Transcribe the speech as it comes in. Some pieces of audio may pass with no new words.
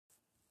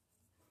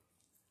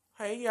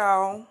Hey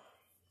y'all,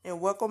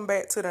 and welcome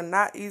back to the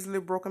Not Easily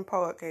Broken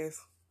podcast.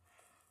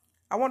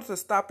 I wanted to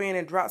stop in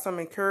and drop some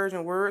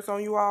encouraging words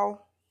on you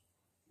all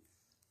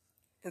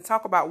and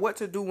talk about what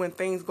to do when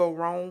things go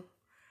wrong,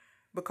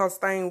 because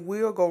things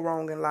will go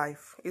wrong in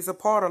life. It's a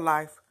part of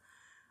life,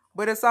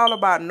 but it's all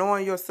about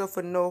knowing yourself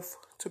enough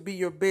to be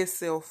your best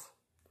self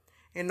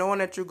and knowing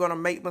that you're going to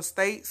make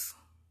mistakes,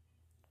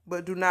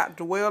 but do not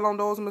dwell on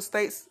those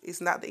mistakes.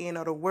 It's not the end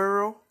of the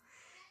world,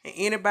 and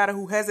anybody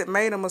who hasn't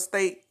made a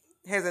mistake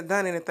hasn't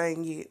done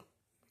anything yet.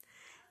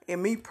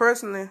 And me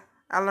personally,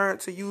 I learned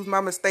to use my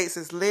mistakes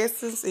as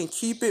lessons and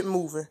keep it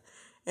moving.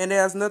 And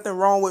there's nothing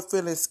wrong with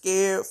feeling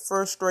scared,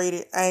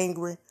 frustrated,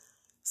 angry,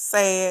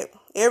 sad.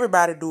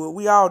 Everybody do it.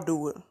 We all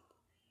do it.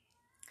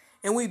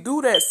 And we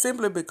do that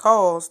simply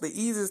because the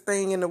easiest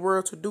thing in the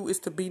world to do is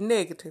to be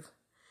negative.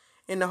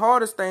 And the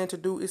hardest thing to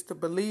do is to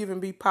believe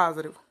and be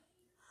positive.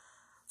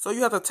 So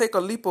you have to take a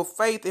leap of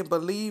faith and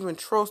believe and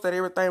trust that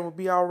everything will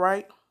be all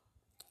right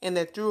and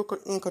that you're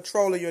in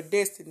control of your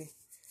destiny.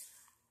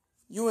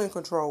 You're in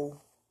control.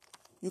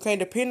 You can't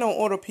depend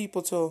on other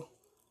people to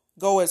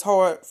go as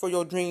hard for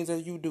your dreams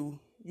as you do.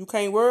 You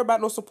can't worry about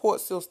no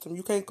support system.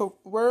 You can't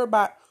worry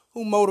about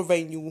who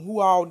motivating you, who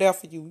all there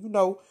for you.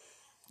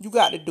 You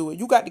got to do it.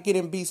 You got to get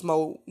in beast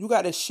mode. You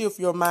got to shift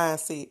your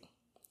mindset.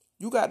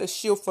 You got to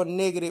shift from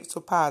negative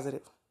to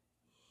positive.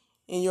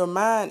 And your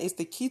mind is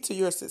the key to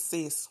your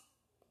success,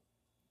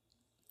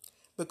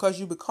 because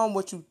you become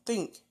what you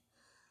think.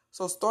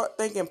 So start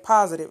thinking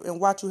positive and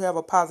watch you have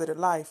a positive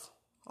life.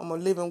 I'm a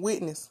living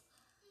witness.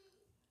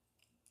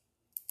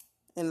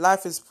 And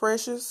life is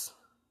precious.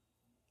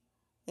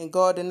 And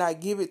God did not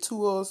give it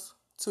to us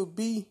to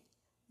be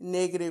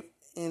negative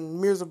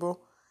and miserable,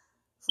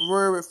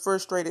 worried,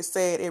 frustrated,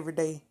 sad every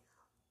day.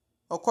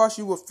 Of course,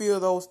 you will feel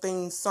those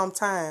things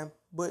sometime,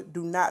 but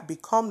do not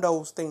become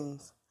those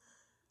things.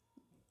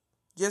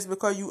 Just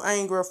because you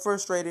angry or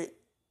frustrated,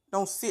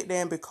 don't sit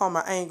there and become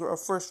an angry or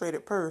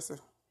frustrated person.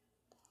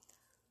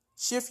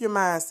 Shift your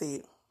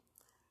mindset.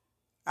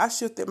 I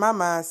shifted my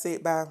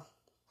mindset by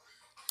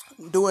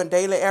doing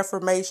daily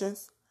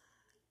affirmations,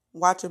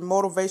 watching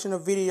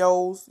motivational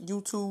videos,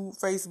 YouTube,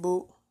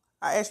 Facebook.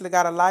 I actually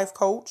got a life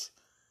coach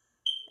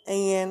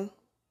and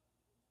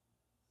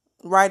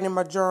writing in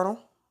my journal,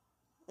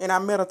 and I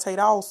meditate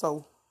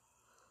also.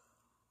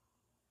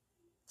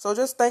 So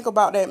just think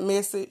about that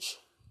message,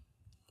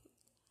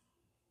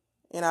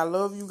 and I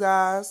love you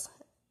guys,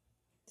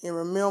 and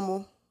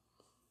remember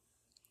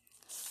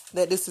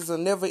that this is a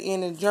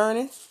never-ending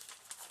journey,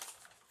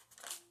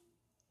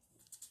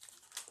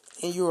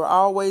 and you are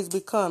always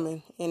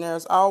becoming, and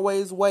there's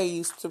always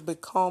ways to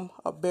become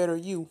a better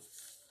you.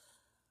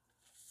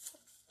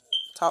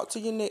 Talk to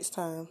you next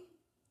time.